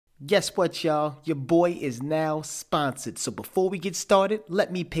Guess what, y'all? Your boy is now sponsored. So before we get started,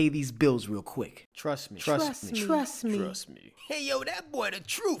 let me pay these bills real quick. Trust me. Trust me. Hey, yo, that boy the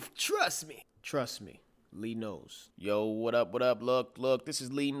truth. Trust me. Trust me. Lee Knows. Yo, what up? Look, this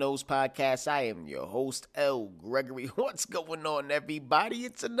is Lee Knows Podcast. I am your host, L. Gregory. What's going on, everybody?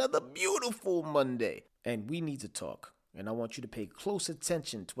 It's another beautiful Monday. And we need to talk. And I want you to pay close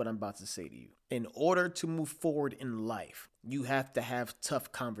attention to what I'm about to say to you. In order to move forward in life, you have to have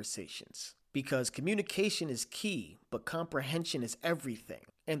tough conversations. Because communication is key, but comprehension is everything.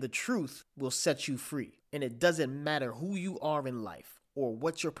 And the truth will set you free. And it doesn't matter who you are in life or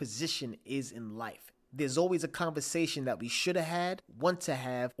what your position is in life. There's always a conversation that we should have had, want to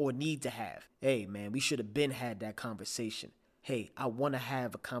have, or need to have. Hey, man, we should have been had that conversation. Hey, I want to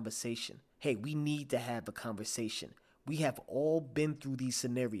have a conversation. Hey, we need to have a conversation. We have all been through these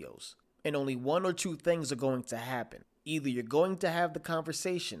scenarios, and only one or two things are going to happen. Either you're going to have the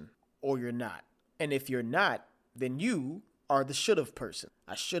conversation or you're not. And if you're not, then you are the should've person.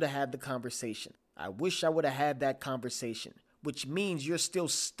 I should have had the conversation. I wish I would have had that conversation, which means you're still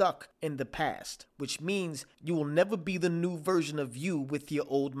stuck in the past, which means you will never be the new version of you with your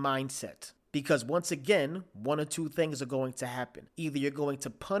old mindset. Because once again, one or two things are going to happen. Either you're going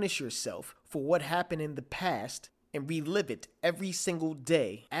to punish yourself for what happened in the past and relive it every single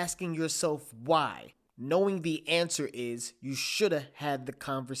day, asking yourself why, knowing the answer is you should have had the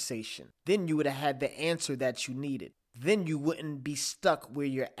conversation. Then you would have had the answer that you needed. Then you wouldn't be stuck where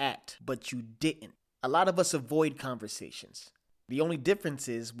you're at, but you didn't. A lot of us avoid conversations. The only difference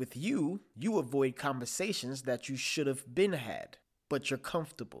is with you avoid conversations that you should have been had, but you're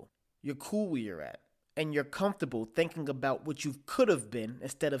comfortable. You're cool where you're at. And you're comfortable thinking about what you could have been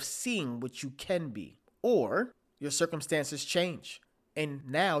instead of seeing what you can be. Or your circumstances change, and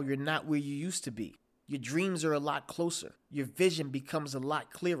now you're not where you used to be. Your dreams are a lot closer. Your vision becomes a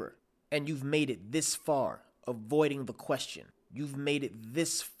lot clearer, and you've made it this far, avoiding the question. You've made it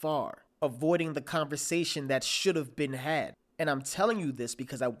this far, avoiding the conversation that should have been had. And I'm telling you this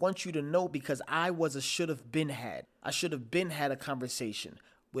because I want you to know, because I was a should have been had. I should have been had a conversation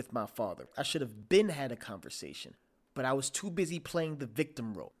with my father. I should have been had a conversation, but I was too busy playing the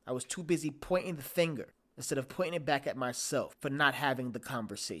victim role. I was too busy pointing the finger instead of pointing it back at myself for not having the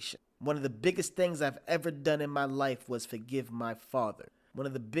conversation. One of the biggest things I've ever done in my life was forgive my father. One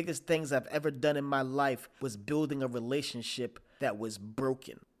of the biggest things I've ever done in my life was building a relationship that was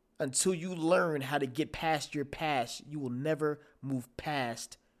broken. Until you learn how to get past your past, you will never move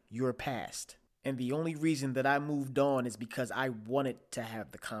past your past. And the only reason that I moved on is because I wanted to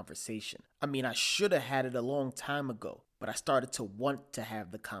have the conversation. I mean, I should have had it a long time ago, but I started to want to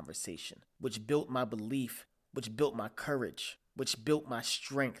have the conversation, which built my belief, which built my courage, which built my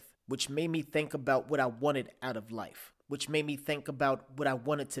strength, which made me think about what I wanted out of life, which made me think about what I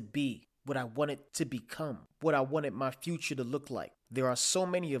wanted to be, what I wanted to become, what I wanted my future to look like. There are so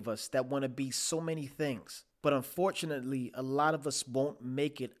many of us that want to be so many things. But unfortunately, a lot of us won't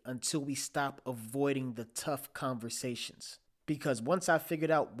make it until we stop avoiding the tough conversations. Because once I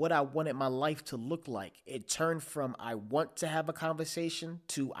figured out what I wanted my life to look like, it turned from I want to have a conversation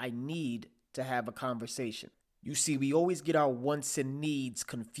to I need to have a conversation. You see, we always get our wants and needs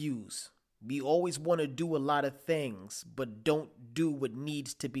confused. We always want to do a lot of things, but don't do what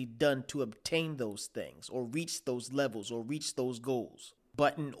needs to be done to obtain those things or reach those levels or reach those goals.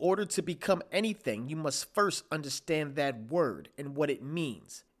 But in order to become anything, you must first understand that word and what it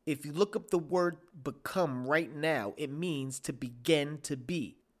means. If you look up the word become right now, it means to begin to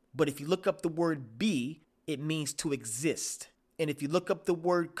be. But if you look up the word be, it means to exist. And if you look up the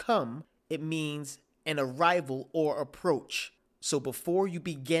word come, it means an arrival or approach. So before you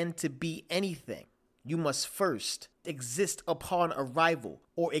begin to be anything, you must first exist upon arrival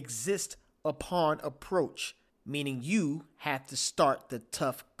or exist upon approach. Meaning you have to start the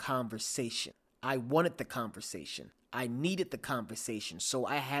tough conversation. I wanted the conversation. I needed the conversation. So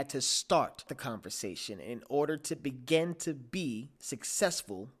I had to start the conversation in order to begin to be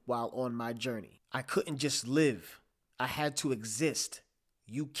successful while on my journey. I couldn't just live. I had to exist.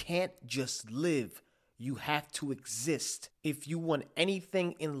 You can't just live. You have to exist. If you want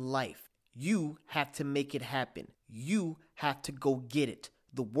anything in life, you have to make it happen. You have to go get it.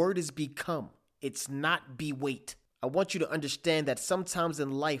 The word is become. It's not be wait. I want you to understand that sometimes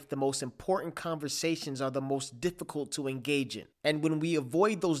in life, the most important conversations are the most difficult to engage in. And when we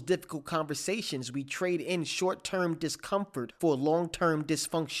avoid those difficult conversations, we trade in short-term discomfort for long-term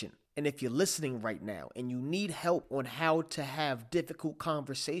dysfunction. And if you're listening right now and you need help on how to have difficult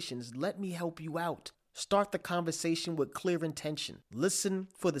conversations, let me help you out. Start the conversation with clear intention. Listen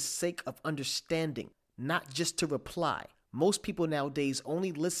for the sake of understanding, not just to reply. Most people nowadays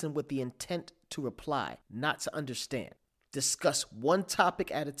only listen with the intent to reply, not to understand. Discuss one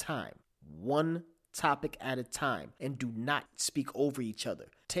topic at a time. One topic at a time, and do not speak over each other.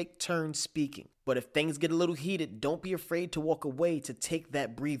 Take turns speaking. But if things get a little heated, don't be afraid to walk away to take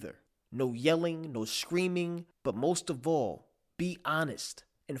that breather. No yelling, no screaming, but most of all, be honest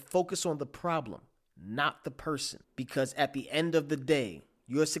and focus on the problem, not the person. Because at the end of the day,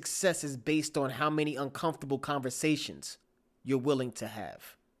 your success is based on how many uncomfortable conversations you're willing to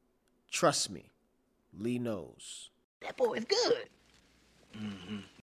have. Trust me, Lee knows. That boy is good.